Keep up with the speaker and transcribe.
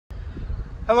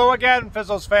Hello again,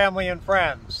 Fissels family and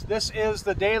friends. This is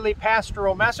the Daily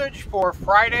Pastoral Message for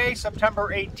Friday,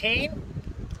 September 18.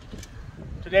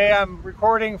 Today I'm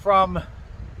recording from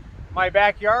my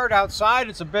backyard outside.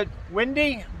 It's a bit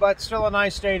windy, but still a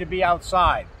nice day to be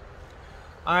outside.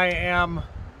 I am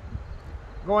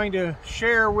going to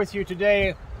share with you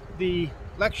today the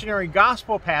lectionary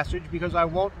gospel passage because I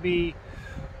won't be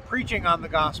preaching on the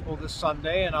gospel this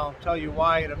Sunday, and I'll tell you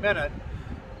why in a minute.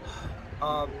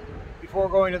 Before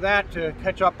going to that, to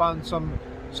catch up on some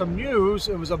news,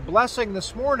 it was a blessing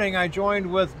this morning. I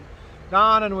joined with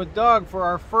Don and with Doug for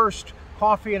our first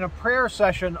coffee and a prayer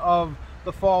session of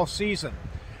the fall season.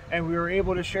 And we were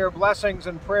able to share blessings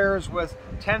and prayers with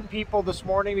 10 people this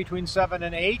morning between 7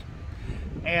 and 8.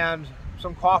 And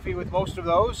some coffee with most of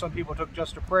those. Some people took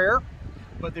just a prayer,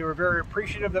 but they were very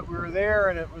appreciative that we were there,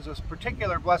 and it was a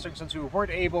particular blessing since we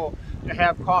weren't able to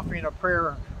have coffee and a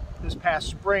prayer this past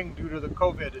spring due to the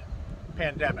COVID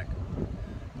pandemic.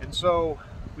 And so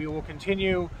we will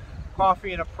continue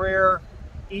coffee and a prayer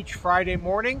each Friday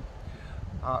morning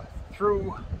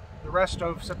through the rest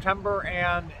of September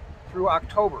and through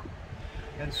October.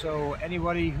 And so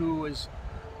anybody who is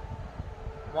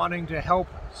wanting to help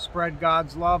spread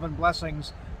God's love and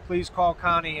blessings, please call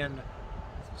Connie and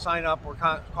sign up, or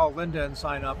call Linda and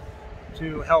sign up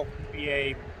to help be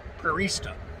a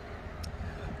prayerista.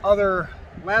 Other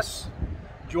less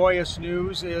joyous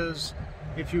news is,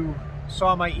 if you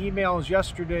saw my emails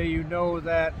yesterday, you know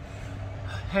that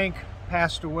Hank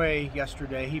passed away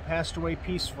yesterday. He passed away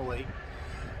peacefully,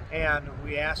 and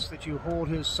we ask that you hold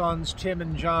his sons Tim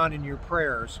and John in your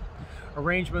prayers.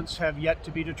 Arrangements have yet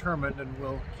to be determined, and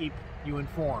we'll keep you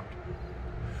informed.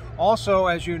 Also,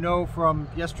 as you know from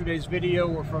yesterday's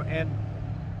video, and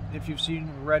if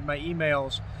you've read my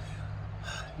emails,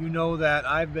 you know that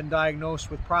I've been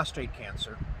diagnosed with prostate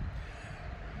cancer.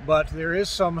 But there is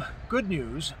some good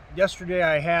news. Yesterday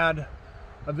I had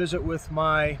a visit with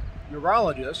my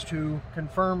urologist who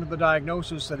confirmed the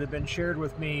diagnosis that had been shared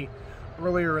with me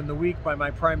earlier in the week by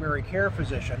my primary care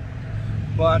physician.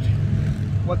 But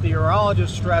what the urologist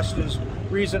stressed is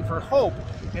reason for hope,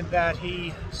 in that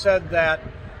he said that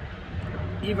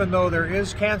even though there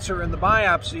is cancer in the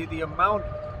biopsy, the amount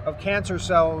of cancer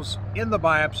cells in the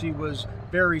biopsy was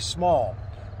very small,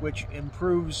 which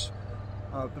improves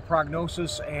the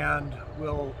prognosis and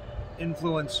will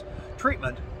influence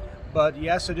treatment. But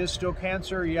yes, it is still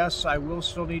cancer. Yes, I will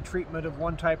still need treatment of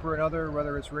one type or another,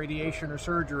 whether it's radiation or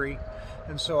surgery.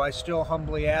 And so I still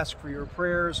humbly ask for your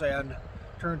prayers and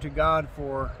turn to God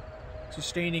for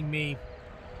sustaining me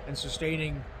and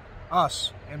sustaining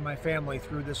us and my family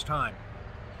through this time.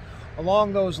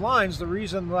 Along those lines, the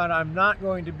reason that I'm not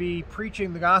going to be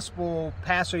preaching the gospel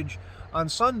passage on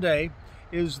Sunday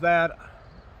is that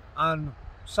on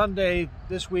Sunday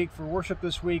this week, for worship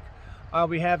this week, I'll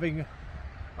be having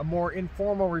a more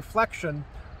informal reflection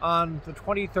on the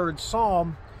 23rd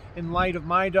Psalm in light of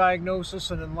my diagnosis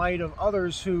and in light of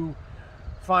others who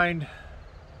find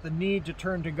the need to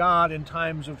turn to God in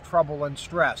times of trouble and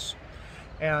stress.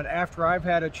 And after I've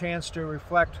had a chance to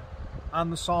reflect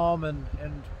on the Psalm and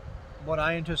what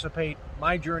I anticipate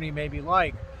my journey may be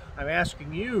like, I'm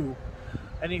asking you,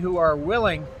 any who are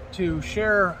willing, to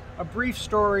share a brief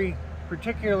story,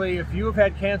 particularly if you have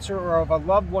had cancer or of a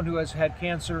loved one who has had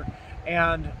cancer,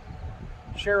 and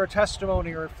share a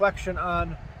testimony or reflection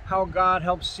on how God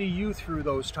helps see you through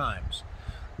those times.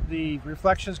 The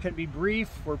reflections can be brief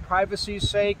for privacy's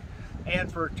sake and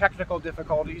for technical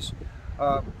difficulties.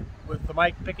 With the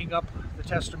mic picking up the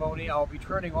testimony, I'll be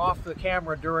turning off the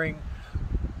camera during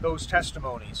those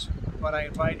testimonies. But I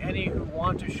invite any who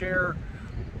want to share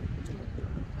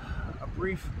a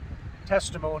brief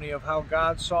testimony of how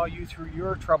God saw you through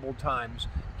your troubled times,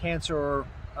 cancer or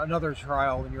another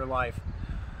trial in your life,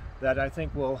 that I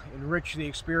think will enrich the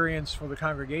experience for the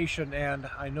congregation, and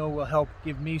I know will help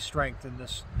give me strength in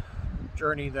this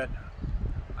journey that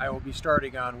I will be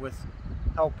starting on, with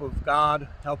help of God,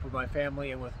 help of my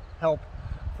family, and with help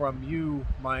from you,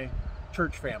 my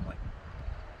church family.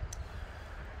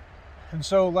 And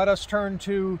so let us turn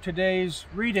to today's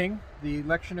reading, the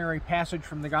lectionary passage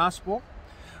from the Gospel.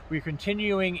 We're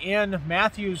continuing in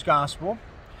Matthew's Gospel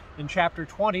in chapter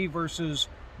 20, verses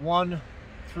 1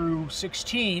 through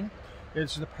 16.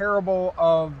 It's the parable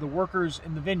of the workers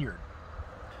in the vineyard.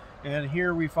 And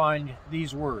here we find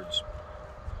these words.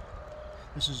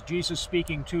 This is Jesus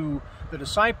speaking to the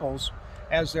disciples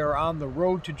as they're on the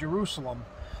road to Jerusalem.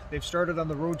 They've started on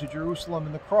the road to Jerusalem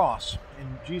and the cross.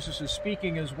 And Jesus is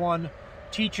speaking as one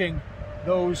teaching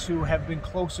those who have been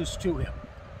closest to him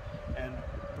and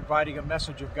providing a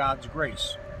message of God's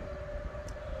grace.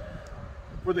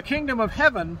 For the kingdom of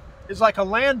heaven is like a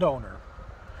landowner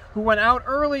who went out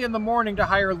early in the morning to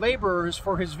hire laborers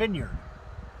for his vineyard.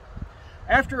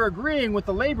 After agreeing with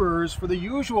the laborers for the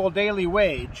usual daily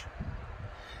wage,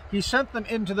 he sent them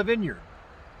into the vineyard.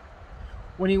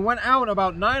 When he went out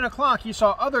about 9 o'clock, he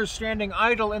saw others standing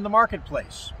idle in the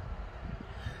marketplace.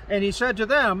 And he said to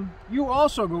them, "You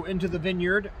also go into the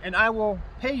vineyard, and I will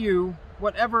pay you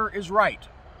whatever is right."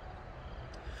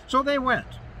 So they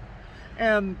went.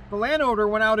 And the landowner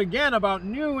went out again about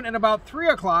noon and about 3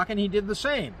 o'clock, and he did the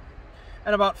same.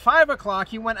 And about 5 o'clock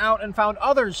he went out and found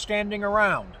others standing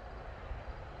around.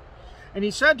 And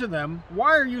he said to them,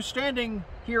 "Why are you standing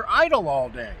here idle all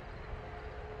day?"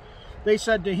 They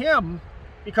said to him,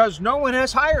 "Because no one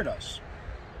has hired us."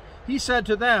 He said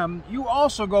to them, "You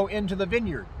also go into the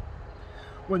vineyard."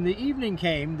 When the evening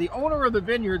came, the owner of the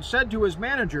vineyard said to his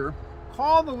manager,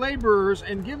 "Call the laborers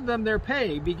and give them their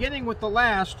pay, beginning with the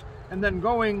last and then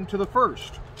going to the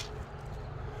first."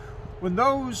 When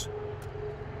those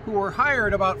who were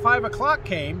hired about 5 o'clock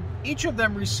came, each of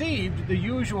them received the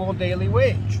usual daily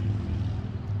wage.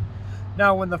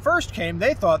 Now when the first came,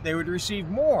 they thought they would receive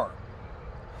more,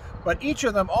 but each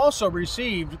of them also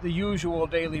received the usual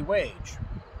daily wage.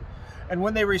 And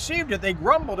when they received it, they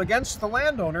grumbled against the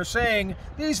landowner, saying,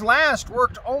 "These last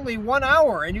worked only 1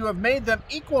 hour, and you have made them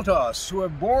equal to us, who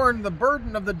have borne the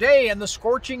burden of the day and the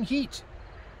scorching heat."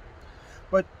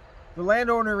 But the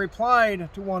landowner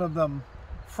replied to one of them,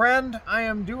 "Friend, I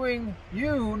am doing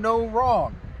you no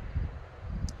wrong.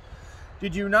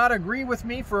 Did you not agree with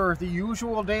me for the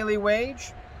usual daily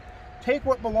wage? Take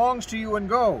what belongs to you and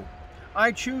go.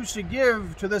 I choose to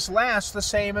give to this last the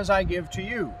same as I give to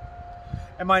you.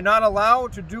 Am I not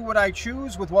allowed to do what I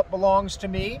choose with what belongs to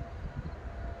me?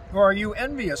 Or are you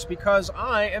envious because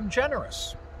I am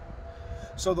generous?"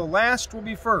 So the last will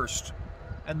be first,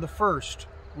 and the first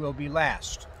will be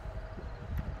last.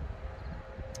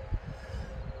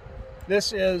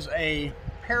 This is a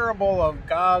parable of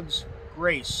God's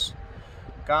grace.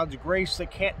 God's grace that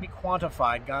can't be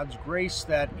quantified. God's grace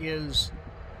that is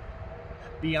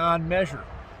beyond measure.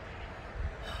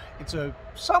 It's a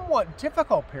somewhat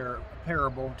difficult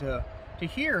parable to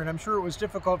hear, and I'm sure it was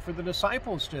difficult for the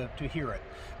disciples to hear it,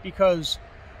 because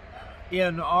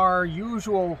in our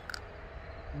usual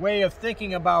way of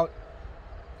thinking about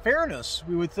fairness,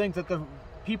 we would think that the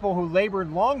people who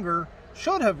labored longer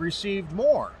should have received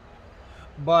more.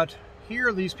 But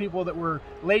here, these people that were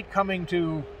late coming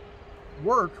to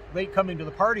work, late coming to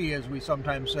the party, as we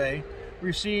sometimes say,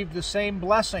 received the same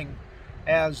blessing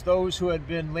as those who had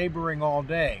been laboring all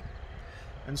day.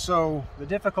 And so the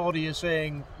difficulty is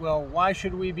saying, well, why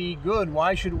should we be good?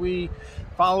 Why should we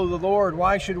follow the Lord?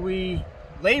 Why should we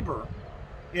labor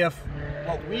if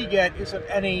what we get isn't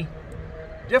any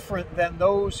different than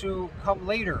those who come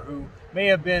later, who may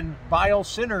have been vile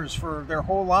sinners for their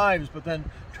whole lives, but then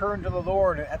turn to the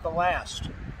Lord at the last?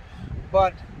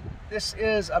 But this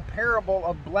is a parable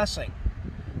of blessing,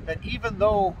 that even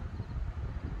though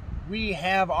we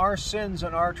have our sins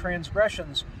and our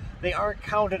transgressions, they aren't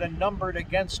counted and numbered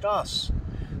against us.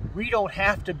 We don't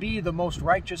have to be the most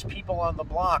righteous people on the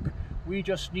block. We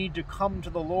just need to come to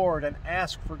the Lord and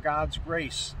ask for God's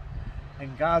grace.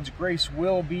 And God's grace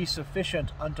will be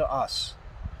sufficient unto us.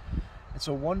 It's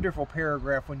a wonderful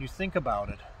paragraph when you think about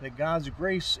it, that God's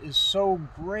grace is so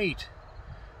great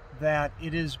that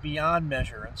it is beyond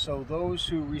measure. And so those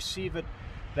who receive it,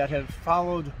 that have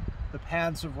followed the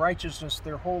paths of righteousness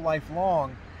their whole life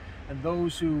long, and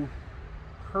those who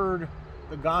heard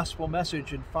the gospel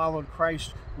message and followed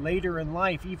Christ later in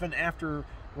life, even after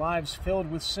lives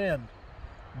filled with sin,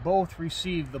 both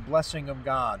receive the blessing of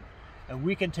God. And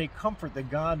we can take comfort that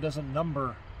God doesn't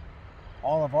number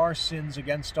all of our sins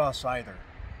against us either,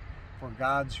 for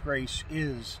God's grace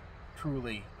is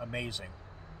truly amazing.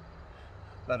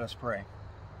 Let us pray.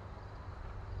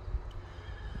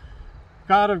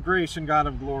 God of grace and God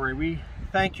of glory, we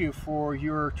thank you for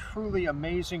your truly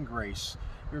amazing grace,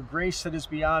 your grace that is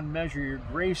beyond measure, your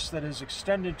grace that is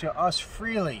extended to us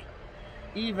freely,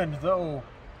 even though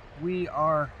we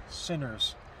are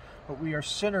sinners. But we are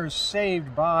sinners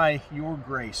saved by your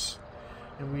grace,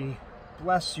 and we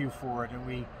bless you for it, and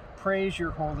we praise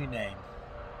your holy name.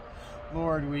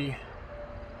 Lord, we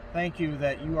thank you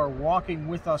that you are walking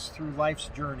with us through life's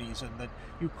journeys, and that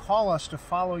you call us to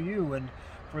follow you. And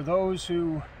for those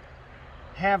who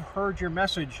have heard your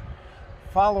message,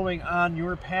 following on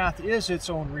your path is its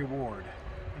own reward.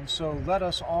 And so let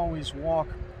us always walk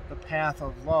the path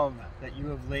of love that you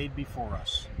have laid before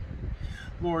us.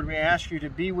 Lord, we ask you to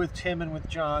be with Tim and with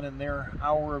John in their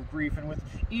hour of grief, and with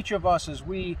each of us as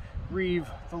we grieve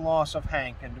the loss of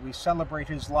Hank and we celebrate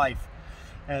his life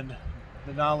and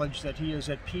the knowledge that he is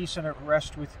at peace and at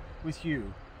rest with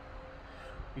you.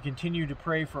 We continue to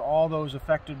pray for all those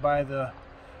affected by the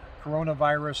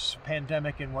coronavirus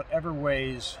pandemic in whatever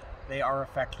ways they are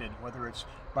affected, whether it's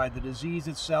by the disease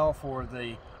itself or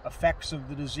the effects of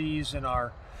the disease in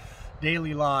our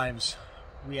daily lives.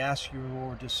 We ask you,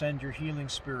 Lord, to send your healing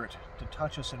spirit to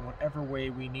touch us in whatever way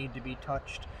we need to be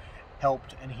touched,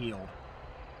 helped, and healed.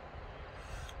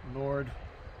 Lord,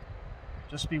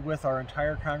 just be with our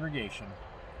entire congregation,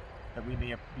 that we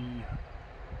may be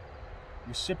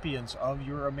recipients of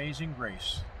your amazing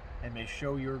grace and may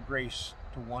show your grace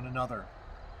to one another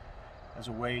as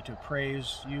a way to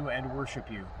praise you and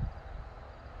worship you.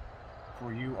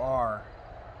 For you are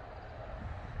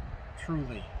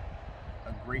truly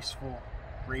a graceful,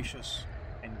 gracious,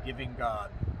 and giving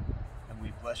God, and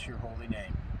we bless your holy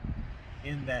name.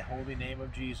 In that holy name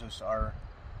of Jesus, our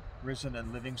risen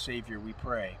and living Savior, we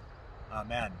pray.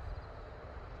 Amen.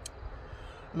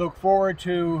 Look forward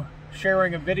to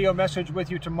sharing a video message with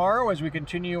you tomorrow as we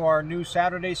continue our new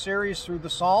Saturday series through the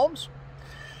Psalms,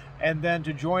 and then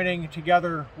to joining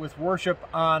together with worship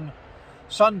on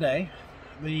Sunday.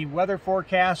 The weather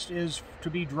forecast is to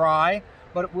be dry,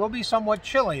 but it will be somewhat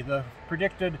chilly. The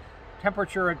predicted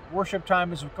temperature at worship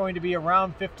time is going to be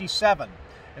around 57,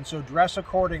 and so dress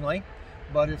accordingly.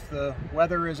 But if the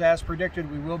weather is as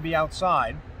predicted, we will be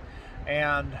outside.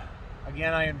 And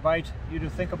again, I invite you to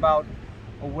think about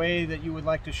a way that you would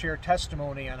like to share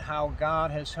testimony on how God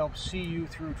has helped see you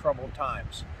through troubled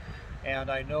times.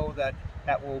 And I know that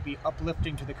that will be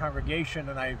uplifting to the congregation,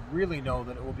 and I really know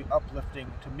that it will be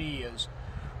uplifting to me as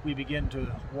we begin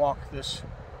to walk this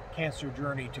cancer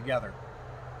journey together.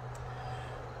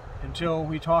 Until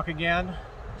we talk again,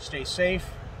 stay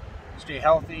safe, stay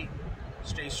healthy,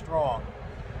 stay strong,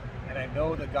 and I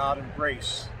know that God in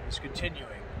grace is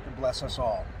continuing to bless us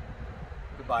all.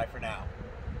 Goodbye for now.